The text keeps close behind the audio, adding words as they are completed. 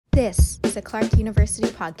This is a Clark University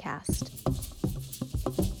podcast.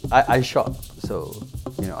 I shop, so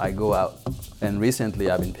I go out, and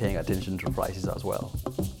recently I've been paying attention to prices as well.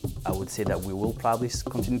 I would say that we will probably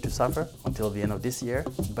continue to suffer until the end of this year,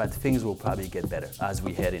 but things will probably get better as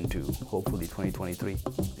we head into, hopefully, 2023.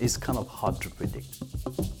 It's kind of hard to predict.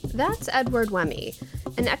 That's Edouard Wemy,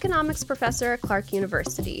 an economics professor at Clark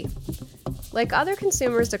University. Like other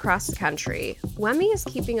consumers across the country, Wemy is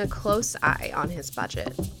keeping a close eye on his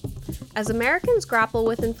budget. As Americans grapple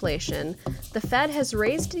with inflation, the Fed has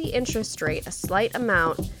raised the interest rate a slight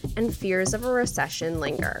amount, and fears of a recession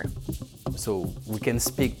linger. So we can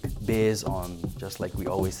speak based on, just like we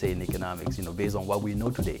always say in economics, based on what we know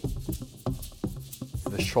today.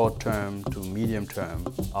 The short term to medium term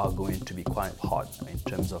are going to be quite hard in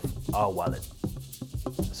terms of our wallet.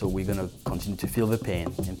 So we're going to continue to feel the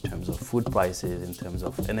pain in terms of food prices, in terms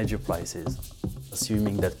of energy prices.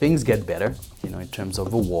 Assuming that things get better, in terms of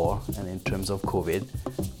the war and in terms of COVID,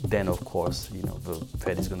 then of course, the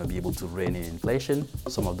Fed is going to be able to rein in inflation.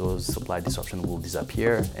 Some of those supply disruptions will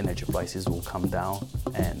disappear, energy prices will come down,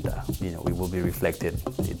 and it will be reflected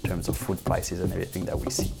in terms of food prices and everything that we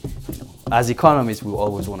see. As economists, we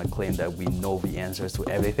always want to claim that we know the answers to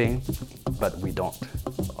everything, but we don't.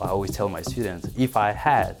 I always tell my students, if I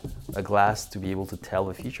had a glass to be able to tell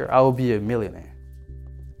the future, I would be a millionaire.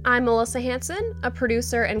 I'm Melissa Hanson, a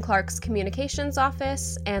producer in Clark's communications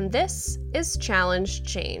office, and this is Challenge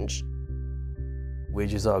Change.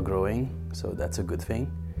 Wages are growing, so that's a good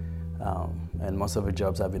thing. And most of the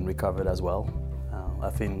jobs have been recovered as well. I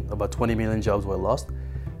think about 20 million jobs were lost.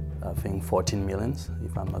 I think 14 millions,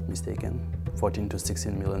 if I'm not mistaken. 14 to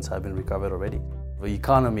 16 millions have been recovered already. The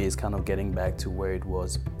economy is kind of getting back to where it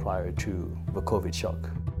was prior to the COVID shock.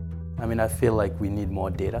 I feel like we need more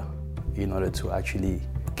data in order to actually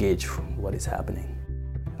gauge what is happening.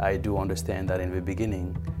 I do understand that in the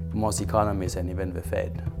beginning, most economists and even the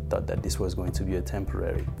Fed thought that this was going to be a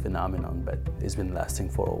temporary phenomenon, but it's been lasting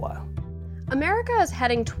for a while. America is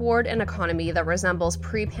heading toward an economy that resembles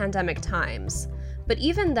pre-pandemic times, but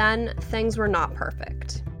even then, things were not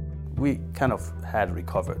perfect. We kind of had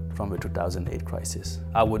recovered from the 2008 crisis.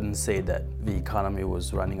 I wouldn't say that the economy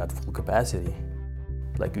was running at full capacity,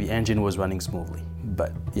 like the engine was running smoothly.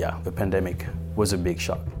 But yeah, the pandemic was a big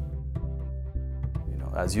shock.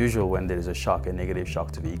 As usual, when there is a shock, a negative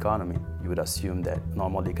shock to the economy, you would assume that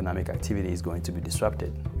normal economic activity is going to be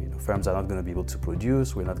disrupted. Firms are not going to be able to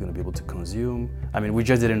produce, we're not going to be able to consume. We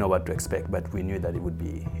just didn't know what to expect, but we knew that it would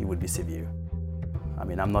be severe.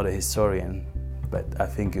 I'm not a historian, but I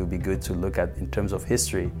think it would be good to look at, in terms of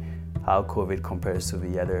history, how COVID compares to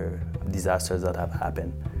the other disasters that have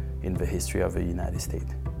happened in the history of the United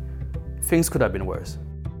States. Things could have been worse.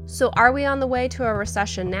 So are we on the way to a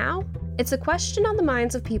recession now? It's a question on the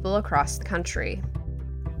minds of people across the country.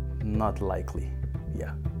 Not likely,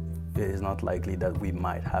 yeah. It is not likely that we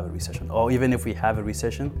might have a recession. Or even if we have a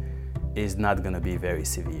recession, it's not going to be very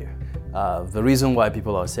severe. The reason why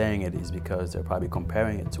people are saying it is because they're probably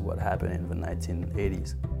comparing it to what happened in the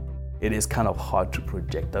 1980s. It is kind of hard to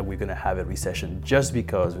project that we're going to have a recession just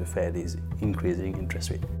because the Fed is increasing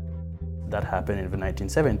interest rate. That happened in the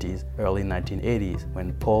 1970s, early 1980s,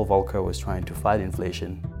 when Paul Volcker was trying to fight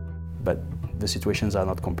inflation, but the situations are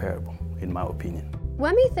not comparable, in my opinion.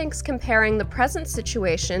 Wemy thinks comparing the present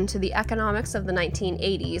situation to the economics of the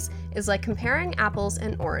 1980s is like comparing apples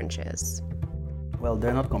and oranges. Well,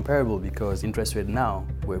 they're not comparable because interest rates now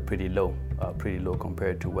were pretty low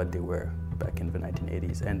compared to what they were back in the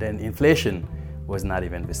 1980s. And then inflation was not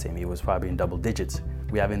even the same. It was probably in double digits.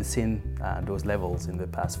 We haven't seen those levels in the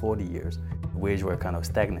past 40 years. Wages were kind of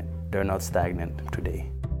stagnant. They're not stagnant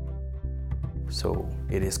today. So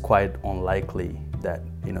it is quite unlikely that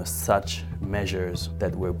such measures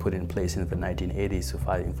that were put in place in the 1980s to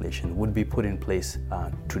fight inflation would be put in place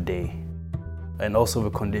today. And also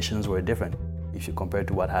the conditions were different. If you compare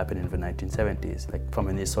to what happened in the 1970s, like from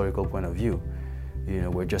an historical point of view,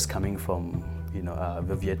 we're just coming from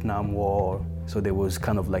the Vietnam War, so there was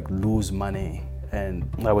kind of like loose money. And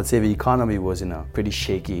I would say the economy was in a pretty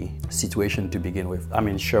shaky situation to begin with.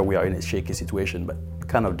 Sure, we are in a shaky situation, but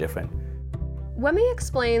kind of different. Wemy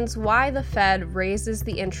explains why the Fed raises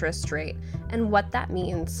the interest rate and what that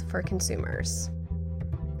means for consumers.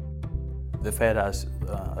 The Fed has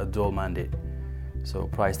a dual mandate, so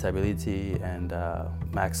price stability and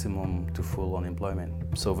maximum to full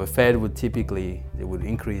unemployment. So the Fed would typically, they would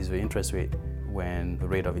increase the interest rate when the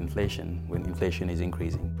rate of inflation, when inflation is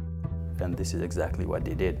increasing. And this is exactly what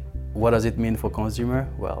they did. What does it mean for consumer?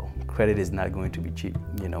 Well, credit is not going to be cheap.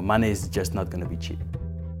 Money is just not going to be cheap.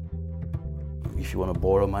 If you want to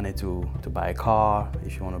borrow money to buy a car,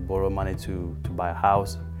 if you want to borrow money to buy a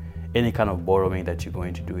house, any kind of borrowing that you're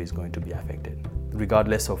going to do is going to be affected.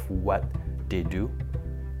 Regardless of what they do,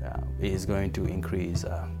 it is going to increase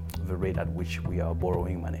the rate at which we are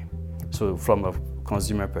borrowing money. So from a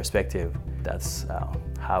consumer perspective, that's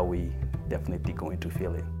how we definitely going to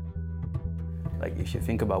feel it. Like if you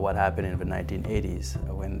think about what happened in the 1980s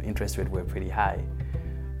when interest rates were pretty high,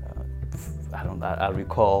 I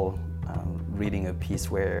recall reading a piece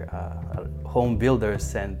where home builders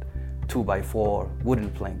sent 2x4 wooden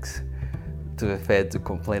planks to the Fed to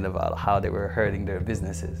complain about how they were hurting their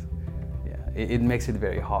businesses. Yeah, it makes it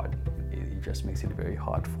very hard. It just makes it very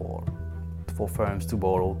hard for firms to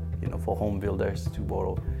borrow, for home builders to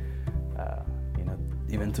borrow,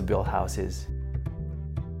 even to build houses.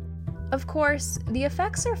 Of course, the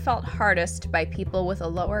effects are felt hardest by people with a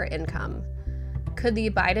lower income. Could the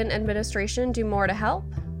Biden administration do more to help?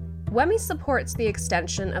 Wemy supports the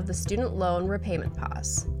extension of the student loan repayment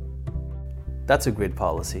pause. That's a great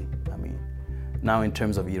policy. Now in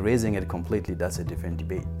terms of erasing it completely, that's a different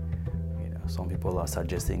debate. Some people are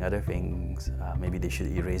suggesting other things. Maybe they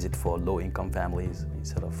should erase it for low-income families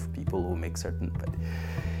instead of people who make certain, but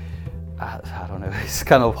I don't know. It's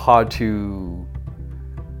kind of hard to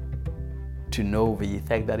know the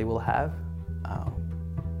effect that it will have.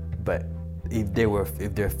 But if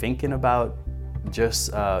they're thinking about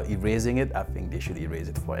just erasing it, I think they should erase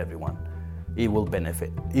it for everyone. It will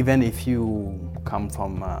benefit. Even if you come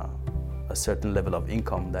from a certain level of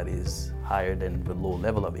income that is higher than the low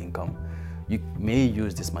level of income, you may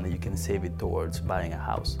use this money. You can save it towards buying a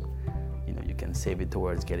house. You can save it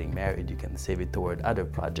towards getting married. You can save it toward other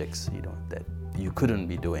projects, that you couldn't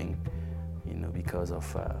be doing, because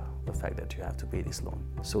of the fact that you have to pay this loan.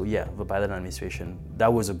 So yeah, the Biden administration,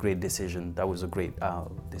 that was a great decision. That was a great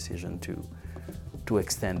decision to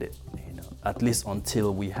extend it, at least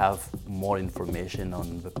until we have more information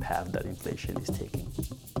on the path that inflation is taking.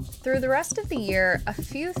 Through the rest of the year, a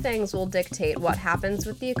few things will dictate what happens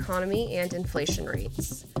with the economy and inflation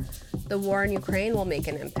rates. The war in Ukraine will make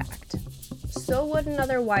an impact. So would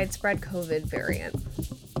another widespread COVID variant.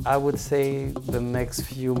 I would say the next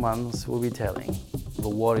few months will be telling. The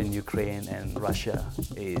war in Ukraine and Russia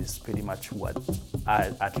is pretty much what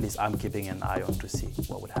at least I'm keeping an eye on to see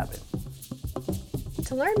what would happen.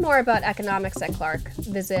 To learn more about economics at Clark,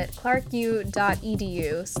 visit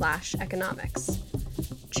clarku.edu/economics.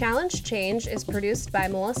 Challenge Change is produced by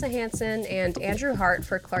Melissa Hansen and Andrew Hart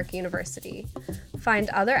for Clark University. Find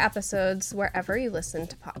other episodes wherever you listen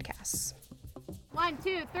to podcasts. 1,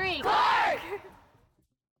 2, 3, Clark!